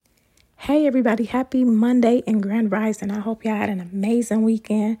Hey everybody, happy Monday and Grand Rising. I hope y'all had an amazing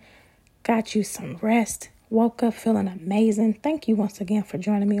weekend. Got you some rest. Woke up feeling amazing. Thank you once again for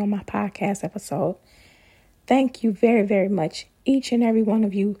joining me on my podcast episode. Thank you very, very much. Each and every one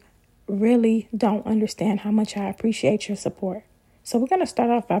of you really don't understand how much I appreciate your support. So we're going to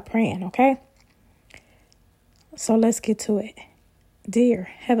start off by praying, okay? So let's get to it. Dear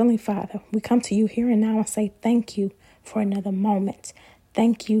Heavenly Father, we come to you here and now and say thank you for another moment.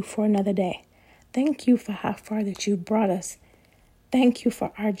 Thank you for another day. Thank you for how far that you brought us. Thank you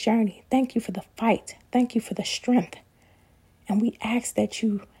for our journey. Thank you for the fight. Thank you for the strength. And we ask that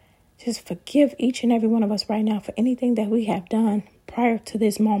you just forgive each and every one of us right now for anything that we have done prior to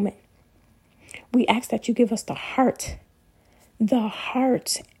this moment. We ask that you give us the heart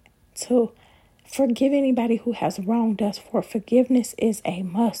to forgive anybody who has wronged us, for forgiveness is a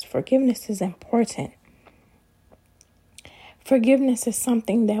must. Forgiveness is important. Forgiveness is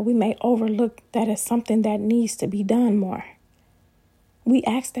something that we may overlook, that is something that needs to be done more. We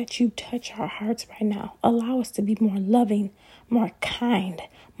ask that you touch our hearts right now. Allow us to be more loving, more kind,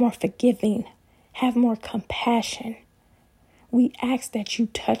 more forgiving, have more compassion. We ask that you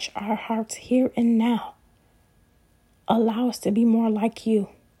touch our hearts here and now. Allow us to be more like you.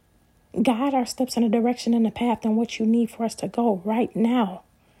 Guide our steps in a direction and a path in which you need for us to go right now.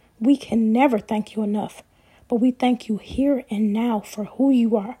 We can never thank you enough, but we thank you here and now for who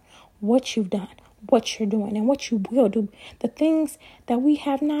you are, what you've done, what you're doing, and what you will do. The things that we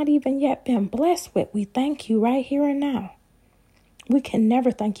have not even yet been blessed with, we thank you right here and now. We can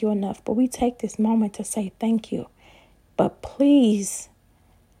never thank you enough, but we take this moment to say thank you. But please,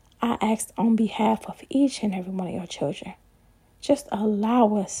 I ask on behalf of each and every one of your children, just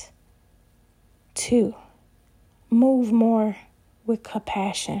allow us to move more with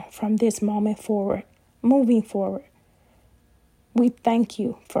compassion from this moment forward, moving forward. We thank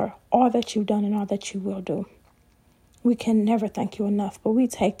you for all that you've done and all that you will do. We can never thank you enough, but we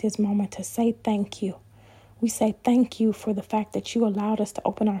take this moment to say thank you. We say thank you for the fact that you allowed us to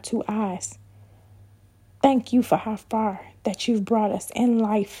open our two eyes. Thank you for how far that you've brought us in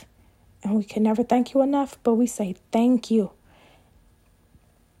life. And we can never thank you enough, but we say thank you.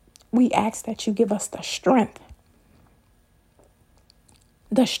 We ask that you give us the strength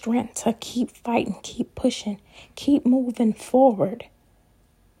to keep fighting, keep pushing, keep moving forward.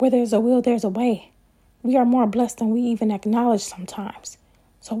 Where there's a will, there's a way. We are more blessed than we even acknowledge sometimes.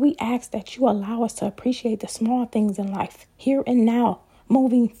 So we ask that you allow us to appreciate the small things in life, here and now,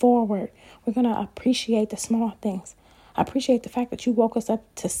 moving forward. We're going to appreciate the small things. I appreciate the fact that you woke us up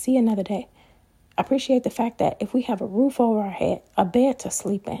to see another day. I appreciate the fact that if we have a roof over our head, a bed to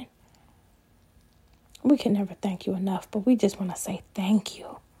sleep in, we can never thank you enough, but we just want to say thank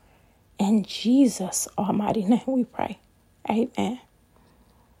you. In Jesus' almighty name we pray. Amen.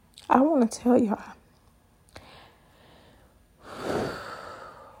 I want to tell y'all,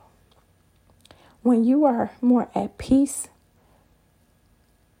 when you are more at peace,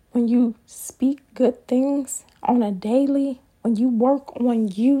 when you speak good things on a daily, when you work on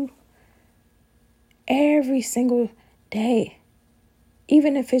you every single day,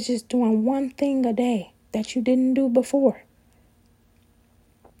 even if it's just doing one thing a day that you didn't do before.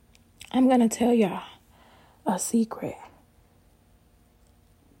 I'm going to tell y'all a secret.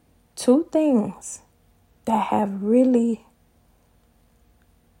 2 things that have really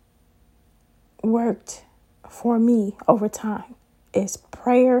worked for me over time is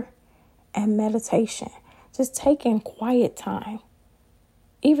prayer and meditation. Just taking quiet time.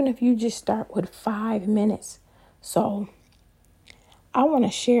 Even if you just start with 5 minutes. So I want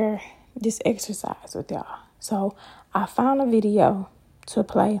to share this exercise with y'all. So I found a video to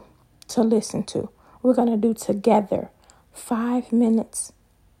play, to listen to. We're going to do together 5 minutes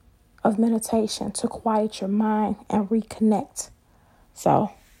of meditation to quiet your mind and reconnect.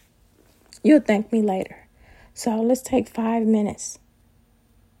 So you'll thank me later. So let's take 5 minutes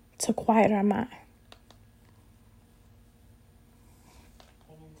to quiet our mind.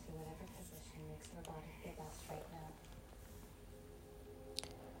 Into whatever position makes your body feel best right now.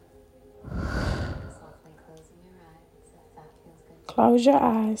 Softly closing your eyes if that feels good. Close your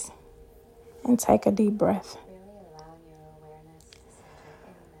eyes and take a deep breath. Really allowing your awareness to center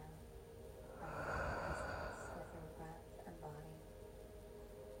in now, presence with your breath and body.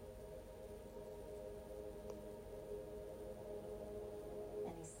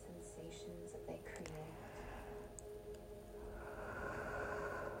 Any sensations that they create.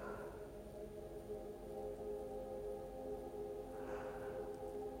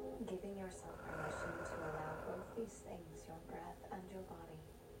 Giving yourself permission to allow both these things, your breath and your body,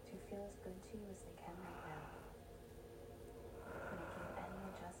 to feel as good to you as they can right now. Making any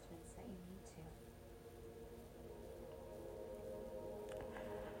adjustments that you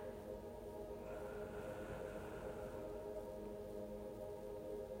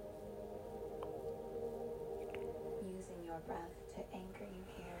breath to anchor you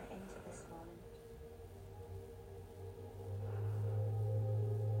here into this moment.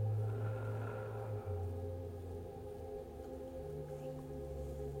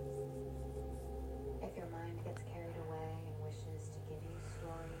 If your mind gets carried away and wishes to give you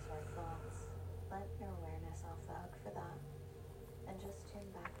stories or thoughts, let your awareness off the hook for that and just tune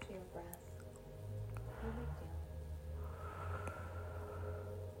back to your breath. No big deal.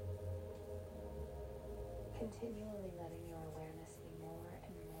 Continually letting your awareness be more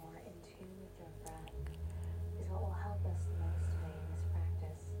and more in tune with your breath is what will help us the most today in this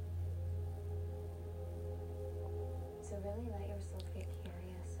practice. So really let yourself get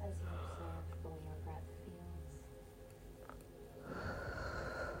curious as you observe the way your breath feels,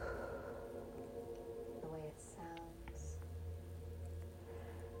 the way it sounds,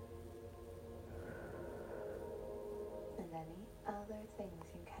 and any other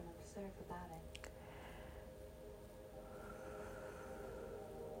things you can observe about it.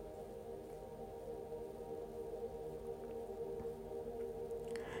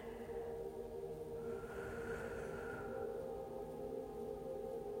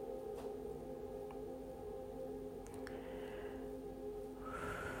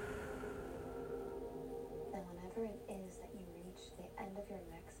 And whenever it is that you reach the end of your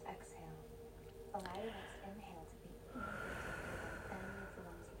next exhale, allow your next inhale to be even deeper than any of the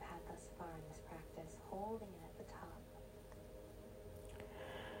ones you've had thus far in this practice, holding it at the top.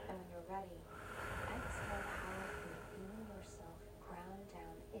 And when you're ready, exhale powerfully, feeling yourself ground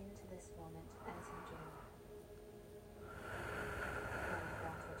down into this moment as you do. Let your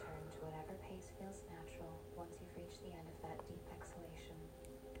breath return to whatever pace feels natural once you've reached the end of that deep exhalation.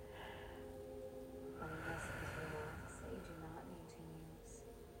 Letting muscles relax that you do not need to use.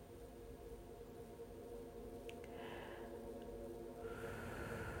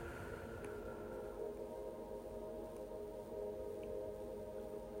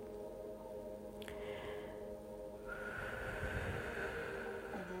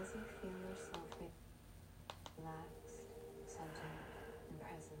 And as you feel yourself relaxed, centered, and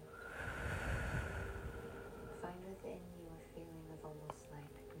present, find within you a feeling of almost like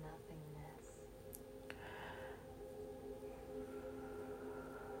nothingness.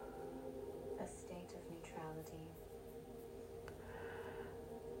 A state of neutrality.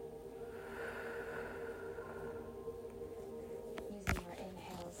 Using your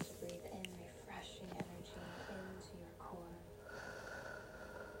inhales to breathe in refreshing energy into your core.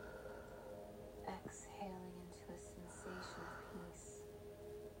 Exhaling into a sensation of peace.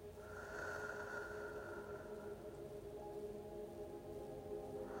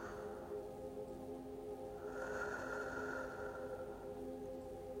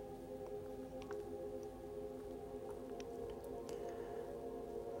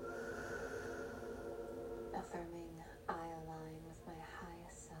 Affirming, I align with my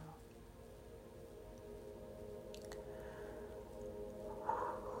highest self.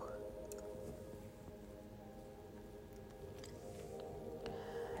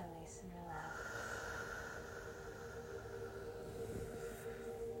 Release and relax.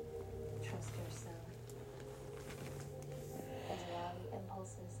 Trust yourself. And allow the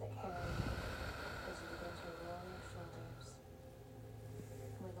impulses that carry you as you begin to roll your shoulders,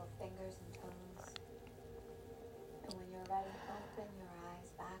 wiggle fingers and toes. And when you're ready, open your eyes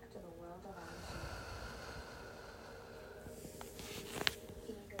back to the world around you.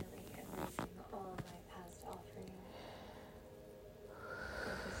 Eagerly embracing all life has to offer you.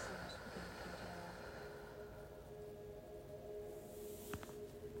 Thank you so much for being here,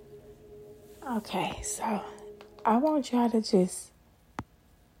 Dara. Okay, so I want y'all to just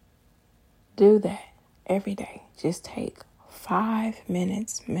do that every day. Just take 5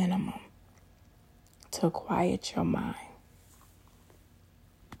 minutes minimum to quiet your mind.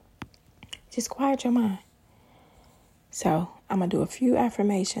 Just quiet your mind. So I'm going to do a few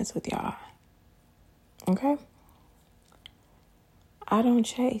affirmations with y'all. Okay? I don't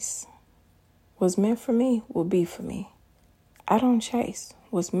chase. What's meant for me will be for me. I don't chase.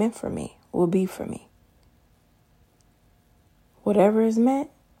 What's meant for me will be for me. Whatever is meant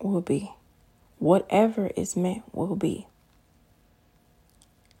will be. Whatever is meant will be.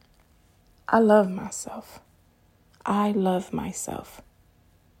 I love myself. I love myself.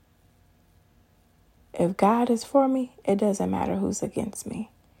 If God is for me, it doesn't matter who's against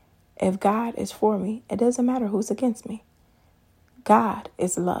me. If God is for me, it doesn't matter who's against me. God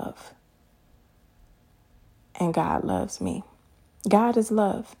is love. And God loves me. God is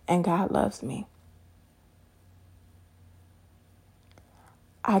love and God loves me.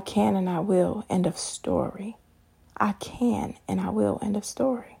 I can and I will, end of story. I can and I will, end of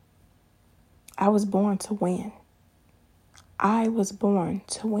story. I was born to win. I was born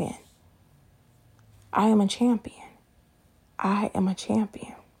to win. I am a champion. I am a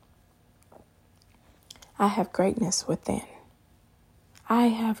champion. I have greatness within. I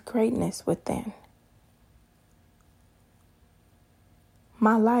have greatness within.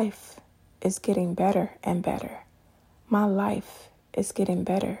 My life is getting better and better. My life is getting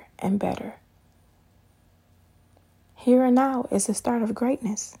better and better. Here and now is the start of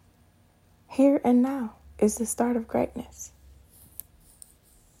greatness. Here and now is the start of greatness.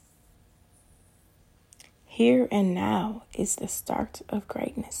 Here and now is the start of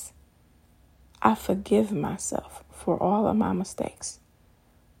greatness. I forgive myself for all of my mistakes.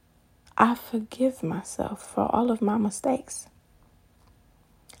 I forgive myself for all of my mistakes.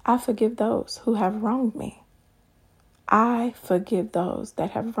 I forgive those who have wronged me. I forgive those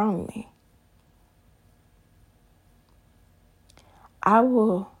that have wronged me. I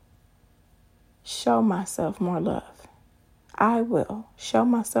will show myself more love. I will show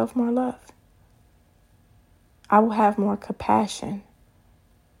myself more love. I will have more compassion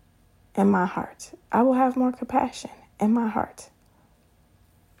in my heart. I will have more compassion in my heart.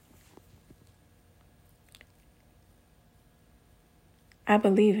 I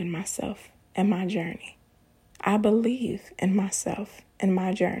believe in myself and my journey. I believe in myself and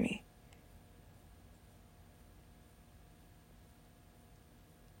my journey.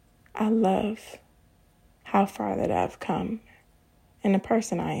 I love how far that I've come and the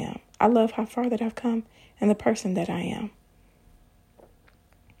person I am. I love how far that I've come and the person that I am.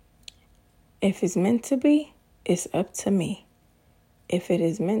 If it's meant to be, it's up to me. If it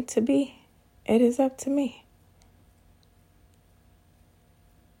is meant to be, it is up to me.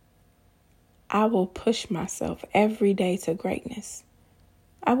 I will push myself every day to greatness.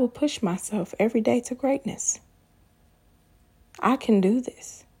 I will push myself every day to greatness. I can do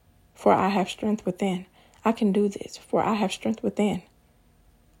this, for I have strength within. I can do this, for I have strength within.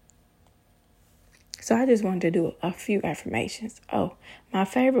 So I just wanted to do a few affirmations. Oh, my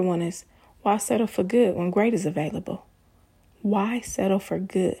favorite one is, why settle for good when great is available? Why settle for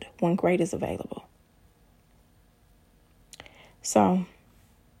good when great is available? So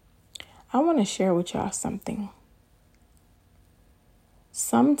I want to share with y'all something.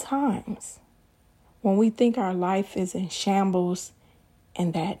 Sometimes when we think our life is in shambles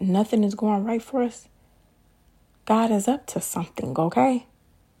and that nothing is going right for us, God is up to something, okay?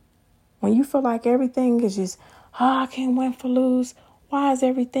 When you feel like everything is just, I can't win for lose. Why is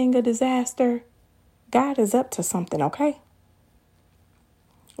everything a disaster? God is up to something, okay?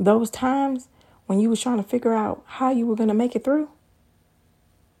 Those times when you was trying to figure out how you were going to make it through,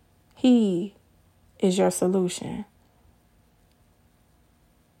 He is your solution.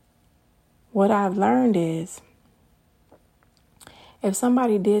 What I've learned is, if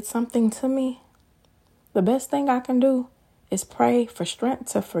somebody did something to me, the best thing I can do is pray for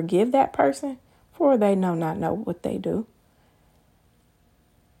strength to forgive that person, for they know not know what they do.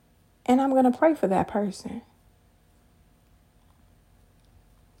 And I'm going to pray for that person.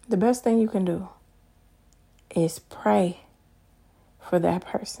 The best thing you can do is pray for that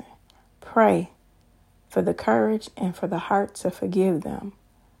person. Pray for the courage and for the heart to forgive them.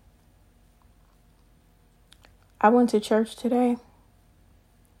 I went to church today.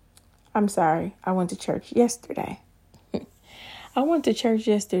 I went to church yesterday. I went to church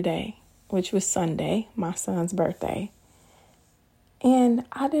yesterday, which was Sunday, my son's birthday. And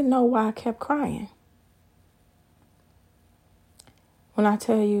I didn't know why I kept crying. When I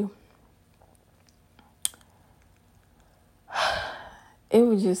tell you, it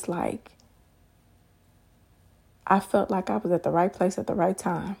was just like, I felt like I was at the right place at the right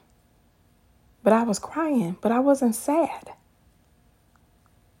time. But I was crying, but I wasn't sad.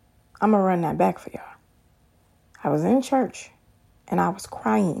 I'm going to run that back for y'all. I was in church and I was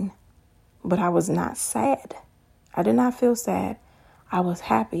crying, but I was not sad. I did not feel sad. I was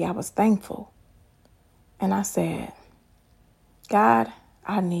happy. I was thankful. And I said, God,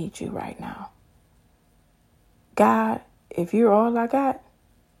 I need you right now. God, if you're all I got,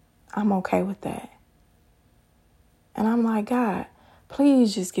 I'm okay with that. And I'm like, God,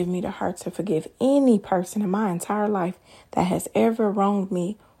 please just give me the heart to forgive any person in my entire life that has ever wronged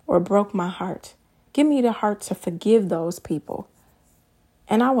me or broke my heart. Give me the heart to forgive those people.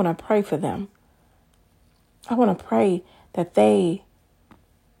 And I want to pray for them. I want to pray that they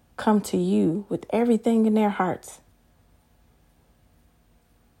come to you with everything in their hearts.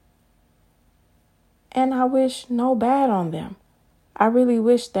 And I wish no bad on them. I really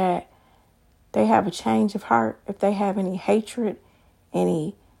wish that they have a change of heart. If they have any hatred,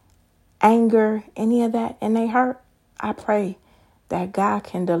 any anger, any of that in their heart, I pray that God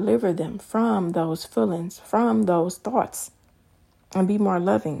can deliver them from those feelings, from those thoughts. and be more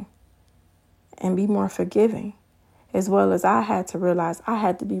loving and be more forgiving, as well as I had to realize I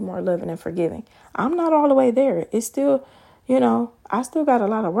had to be more loving and forgiving. I'm not all the way there. It's still, I still got a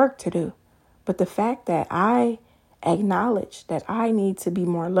lot of work to do. But the fact that I acknowledge that I need to be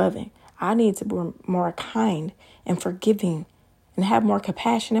more loving, I need to be more kind and forgiving and have more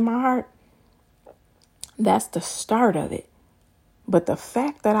compassion in my heart, that's the start of it. But the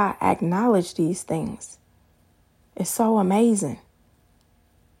fact that I acknowledge these things is so amazing.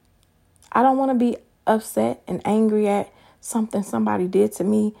 I don't want to be upset and angry at something somebody did to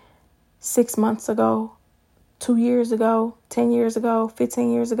me 6 months ago, 2 years ago, 10 years ago,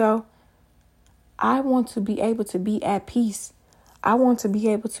 15 years ago. I want to be able to be at peace. I want to be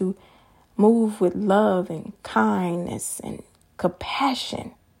able to move with love and kindness and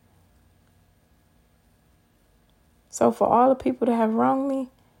compassion. So for all the people that have wronged me,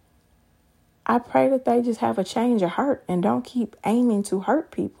 I pray that they just have a change of heart and don't keep aiming to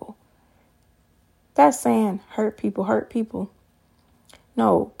hurt people. That's saying hurt people.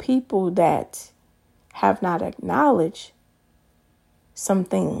 No, people that have not acknowledged some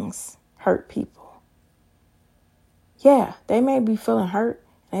things hurt people. Yeah, they may be feeling hurt.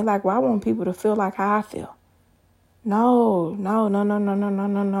 And they like, well, I want people to feel like how I feel. No.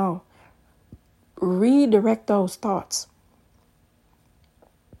 Redirect those thoughts.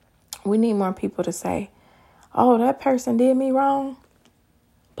 We need more people to say, oh, that person did me wrong,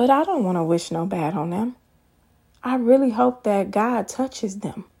 but I don't want to wish no bad on them. I really hope that God touches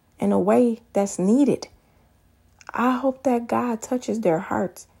them in a way that's needed. I hope that God touches their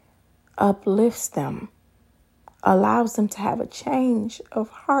hearts, uplifts them, allows them to have a change of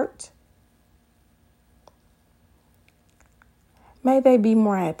heart. May they be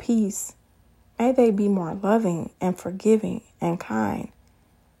more at peace. May they be more loving and forgiving and kind.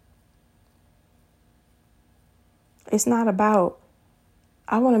 It's not about,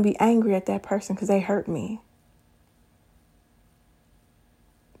 I want to be angry at that person because they hurt me.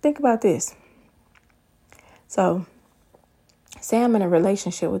 Think about this. So, say I'm in a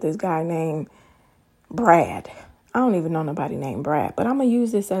relationship with this guy named Brad. I don't even know nobody named Brad, but I'm going to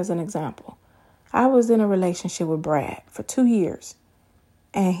use this as an example. I was in a relationship with Brad for 2 years,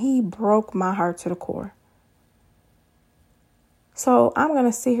 and he broke my heart to the core. So I'm going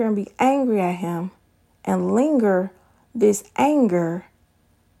to sit here and be angry at him and linger this anger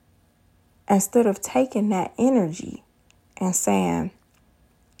instead of taking that energy and saying,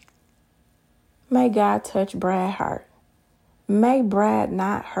 may God touch Brad's heart. May Brad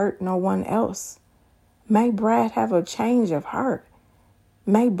not hurt no one else. May Brad have a change of heart.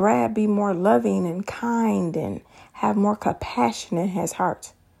 May Brad be more loving and kind and have more compassion in his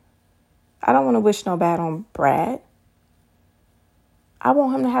heart. I don't want to wish no bad on Brad. I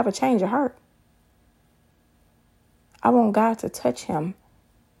want him to have a change of heart. I want God to touch him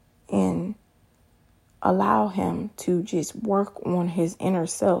and allow him to just work on his inner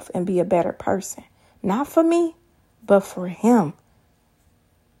self and be a better person. Not for me, but for him.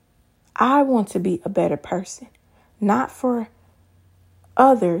 I want to be a better person. Not for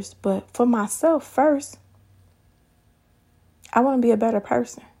others, but for myself first. I want to be a better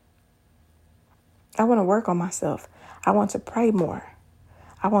person. I want to work on myself. I want to pray more.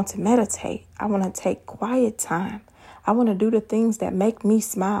 I want to meditate. I want to take quiet time. I want to do the things that make me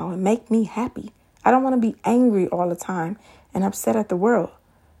smile and make me happy. I don't want to be angry all the time and upset at the world.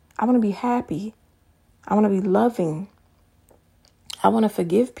 I want to be happy. I want to be loving. I want to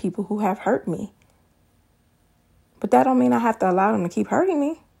forgive people who have hurt me. But that don't mean I have to allow them to keep hurting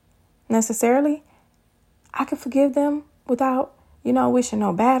me necessarily. I can forgive them without, wishing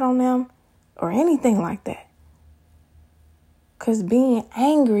no bad on them or anything like that. Because being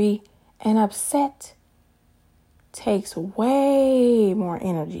angry and upset takes way more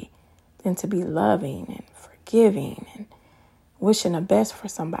energy than to be loving and forgiving and wishing the best for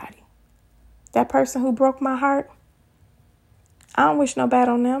somebody. That person who broke my heart, I don't wish no bad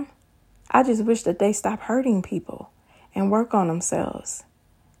on them. I just wish that they stop hurting people and work on themselves.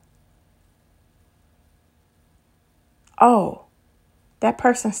 Oh, that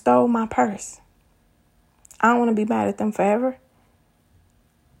person stole my purse. I don't want to be mad at them forever.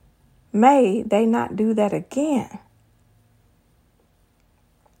 May they not do that again.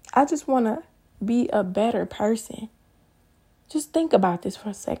 I just want to be a better person. Just think about this for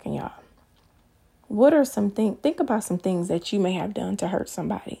a second, y'all. What are some things? Think about some things that you may have done to hurt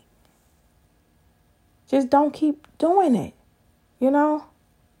somebody. Just don't keep doing it.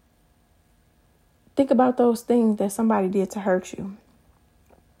 Think about those things that somebody did to hurt you.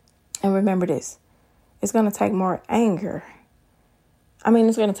 And remember this. It's going to take more anger,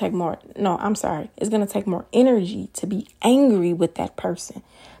 It's going to take more. No, I'm sorry. It's going to take more energy to be angry with that person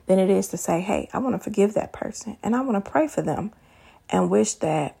than it is to say, hey, I want to forgive that person and I want to pray for them and wish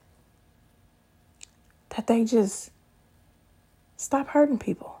that they just stop hurting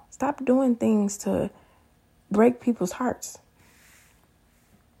people. Stop doing things to break people's hearts.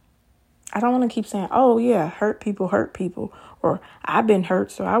 I don't want to keep saying, oh, yeah, hurt people, or I've been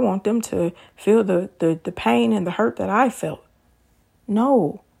hurt, so I want them to feel the pain and the hurt that I felt.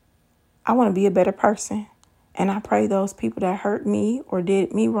 No, I want to be a better person. And I pray those people that hurt me or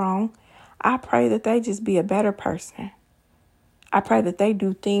did me wrong, I pray that they just be a better person. I pray that they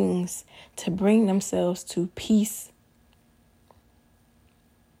do things to bring themselves to peace.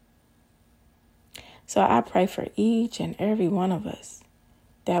 So I pray for each and every one of us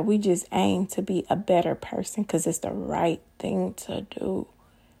that we just aim to be a better person because it's the right thing to do.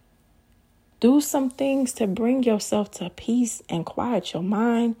 Do some things to bring yourself to peace and quiet your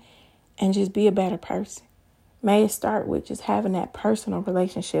mind and just be a better person. May it start with just having that personal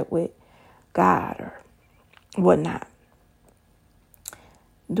relationship with God or whatnot.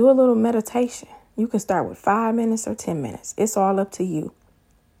 Do a little meditation. You can start with 5 minutes or 10 minutes. It's all up to you.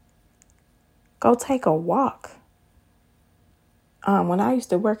 Go take a walk. When I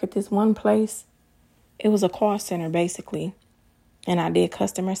used to work at this one place, it was a call center basically, and I did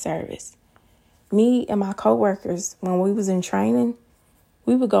customer service. Me and my coworkers, when we was in training,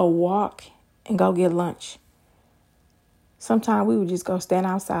 we would go walk and go get lunch. Sometimes we would just go stand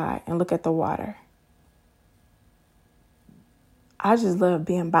outside and look at the water. I just love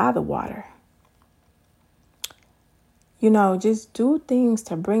being by the water. Just do things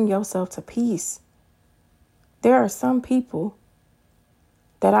to bring yourself to peace. There are some people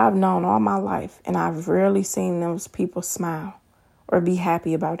that I've known all my life, and I've rarely seen those people smile or be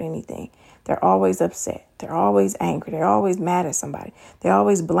happy about anything. They're always upset. They're always angry. They're always mad at somebody. They're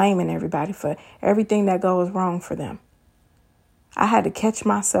always blaming everybody for everything that goes wrong for them. I had to catch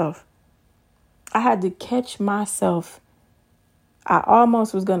myself. I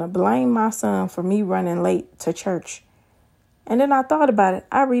almost was going to blame my son for me running late to church. And then I thought about it.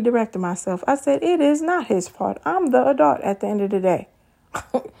 I redirected myself. I said, it is not his fault. I'm the adult at the end of the day.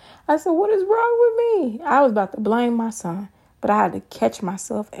 I said, what is wrong with me? I was about to blame my son, but I had to catch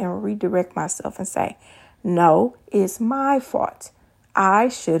myself and redirect myself and say, no, it's my fault. I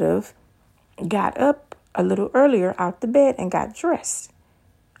should have got up a little earlier out the bed and got dressed.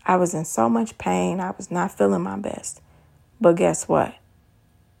 I was in so much pain. I was not feeling my best. But guess what?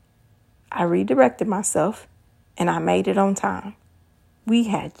 I redirected myself and I made it on time. We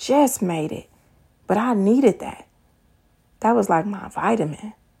had just made it, but I needed that. That was like my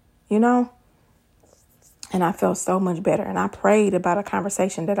vitamin, And I felt so much better. And I prayed about a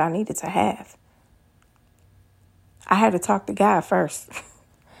conversation that I needed to have. I had to talk to God first.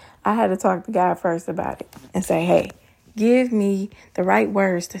 about it and say, hey, give me the right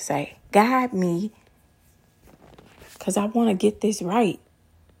words to say. Guide me, because I want to get this right.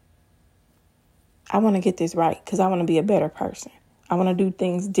 I want to get this right because I want to be a better person. I want to do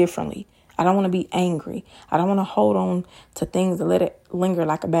things differently. I don't want to be angry. I don't want to hold on to things and let it linger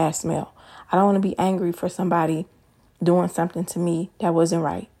like a bad smell. I don't want to be angry for somebody doing something to me that wasn't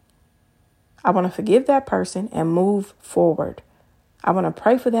right. I want to forgive that person and move forward. I want to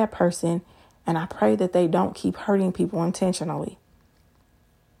pray for that person, and I pray that they don't keep hurting people intentionally.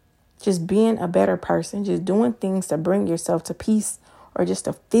 Just being a better person, just doing things to bring yourself to peace or just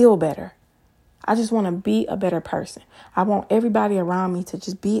to feel better. I just want to be a better person. I want everybody around me to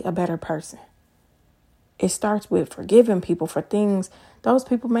just be a better person. It starts with forgiving people for things those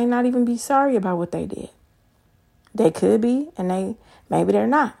people may not even be sorry about what they did. They could be, and maybe they're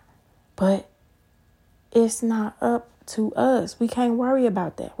not. But it's not up to us. We can't worry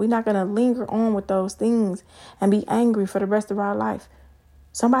about that. We're not going to linger on with those things and be angry for the rest of our life.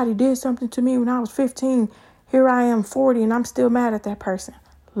 Somebody did something to me when I was 15. Here I am 40 and I'm still mad at that person.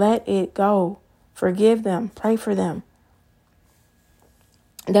 Let it go. Forgive them. Pray for them.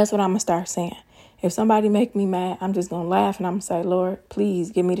 That's what I'm going to start saying. If somebody make me mad, I'm just going to laugh and I'm going to say, Lord, please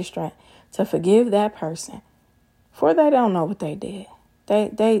give me the strength to forgive that person. For they don't know what they did.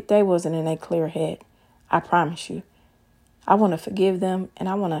 They wasn't in a clear head. I promise you. I want to forgive them and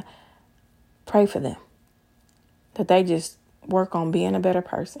I want to pray for them. That they just work on being a better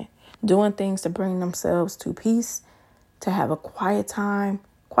person. Doing things to bring themselves to peace. To have a quiet time.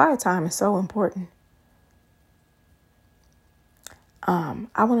 Quiet time is so important.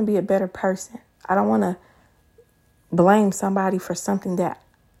 I want to be a better person. I don't want to blame somebody for something that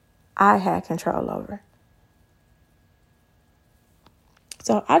I had control over.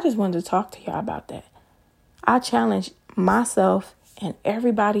 So I just wanted to talk to y'all about that. I challenge myself and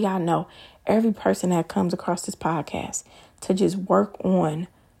everybody I know, every person that comes across this podcast, to just work on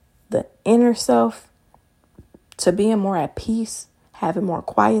the inner self, to being more at peace, having more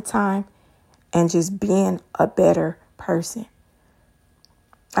quiet time, and just being a better person.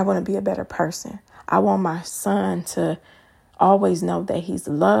 I want to be a better person. I want my son to always know that he's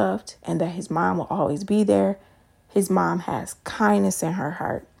loved and that his mom will always be there. His mom has kindness in her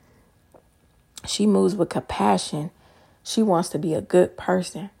heart. She moves with compassion. She wants to be a good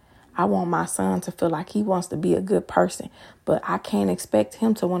person. I want my son to feel like he wants to be a good person, but I can't expect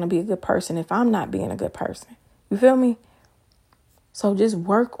him to want to be a good person if I'm not being a good person. You feel me? So just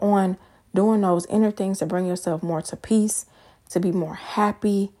work on doing those inner things to bring yourself more to peace, to be more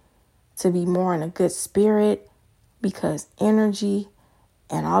happy, to be more in a good spirit, because energy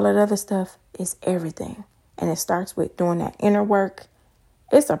and all that other stuff is everything. And it starts with doing that inner work.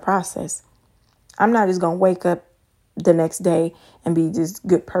 It's a process. I'm not just going to wake up the next day and be this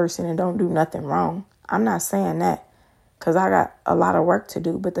good person and don't do nothing wrong. I'm not saying that, because I got a lot of work to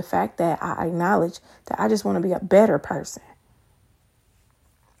do. But the fact that I acknowledge that I just want to be a better person.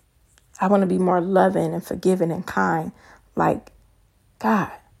 I want to be more loving and forgiving and kind, like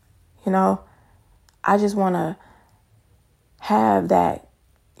God. You know, I just want to have that,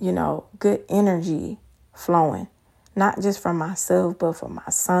 good energy flowing, not just for myself, but for my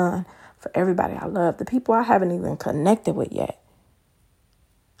son, for everybody I love, the people I haven't even connected with yet.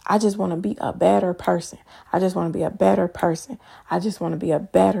 I just want to be a better person. I just want to be a better person. I just want to be a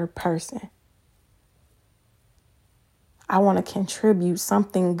better person. I want to contribute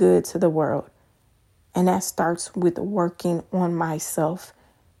something good to the world. And that starts with working on myself.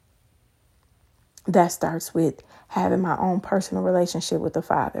 That starts with having my own personal relationship with the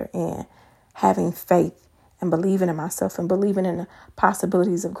Father and having faith and believing in myself and believing in the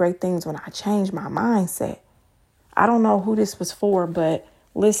possibilities of great things when I change my mindset. I don't know who this was for, but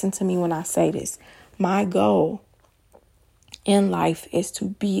listen to me when I say this. My goal in life is to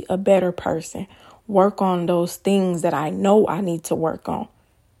be a better person. Work on those things that I know I need to work on.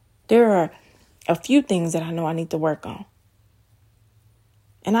 There are a few things that I know I need to work on.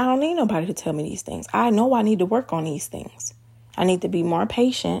 And I don't need nobody to tell me these things. I know I need to work on these things. I need to be more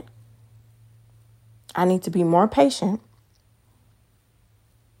patient. I need to be more patient.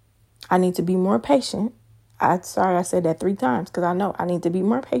 I need to be more patient. Sorry I said that 3 times, because I know I need to be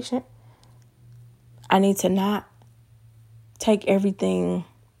more patient. I need to not take everything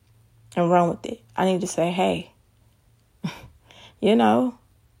and run with it. I need to say, hey, and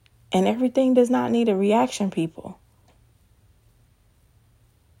everything does not need a reaction, people.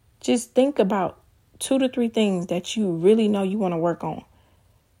 Just think about 2 to 3 things that you really know you want to work on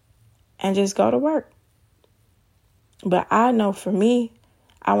and just go to work. But I know for me,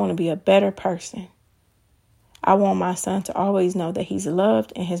 I want to be a better person. I want my son to always know that he's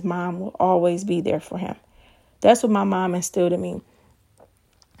loved and his mom will always be there for him. That's what my mom instilled in me.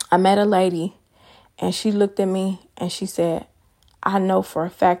 I met a lady and she looked at me and she said, I know for a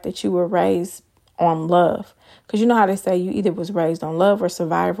fact that you were raised on love. Because you know how they say you either was raised on love or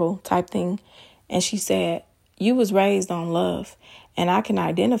survival type thing. And she said, you was raised on love. And I can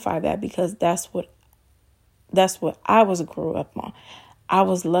identify that because that's what I grew up on. I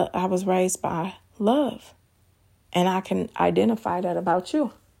was raised by love. And I can identify that about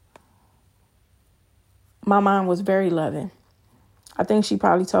you. My mom was very loving. I think she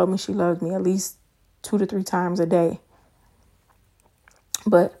probably told me she loved me at least 2 to 3 times a day.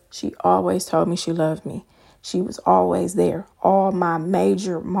 But she always told me she loved me. She was always there. All my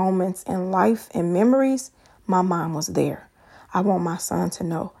major moments in life and memories, my mom was there. I want my son to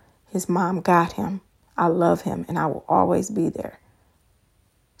know his mom got him. I love him and I will always be there.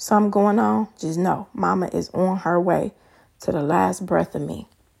 Something going on, just know mama is on her way to the last breath of me.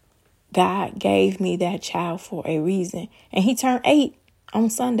 God gave me that child for a reason. And he turned 8 on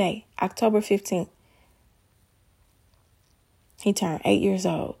Sunday, October 15th. He turned 8 years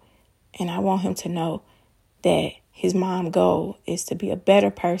old. And I want him to know that his mom's goal is to be a better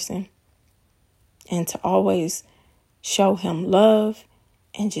person and to always show him love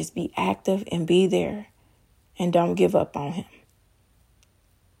and just be active and be there and don't give up on him.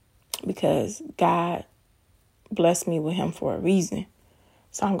 Because God blessed me with him for a reason.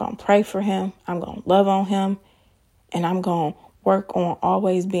 So I'm going to pray for him. I'm going to love on him. And I'm going to work on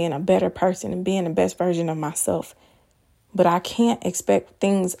always being a better person and being the best version of myself. But I can't expect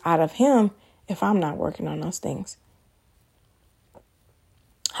things out of him if I'm not working on those things.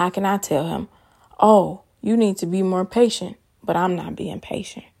 How can I tell him, oh, you need to be more patient, but I'm not being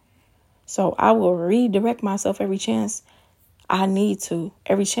patient? So I will redirect myself every chance I need to,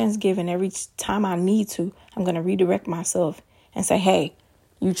 every chance given, every time I need to. I'm going to redirect myself and say, hey,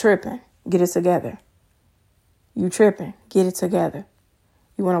 you tripping, get it together. You tripping, get it together.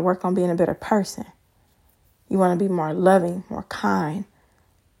 You want to work on being a better person. You want to be more loving, more kind,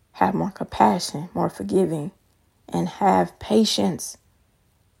 have more compassion, more forgiving, and have patience.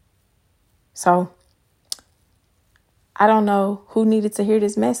 So I don't know who needed to hear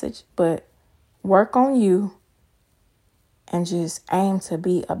this message, but work on you and just aim to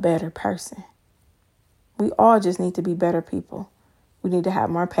be a better person. We all just need to be better people. We need to have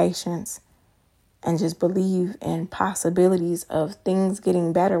more patience and just believe in possibilities of things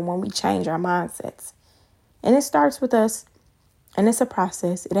getting better when we change our mindsets. And it starts with us, and it's a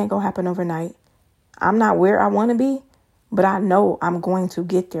process. It ain't going to happen overnight. I'm not where I want to be, but I know I'm going to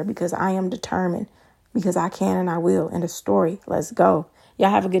get there because I am determined, because I can and I will. And the story, let's go. Y'all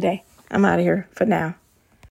have a good day. I'm out of here for now.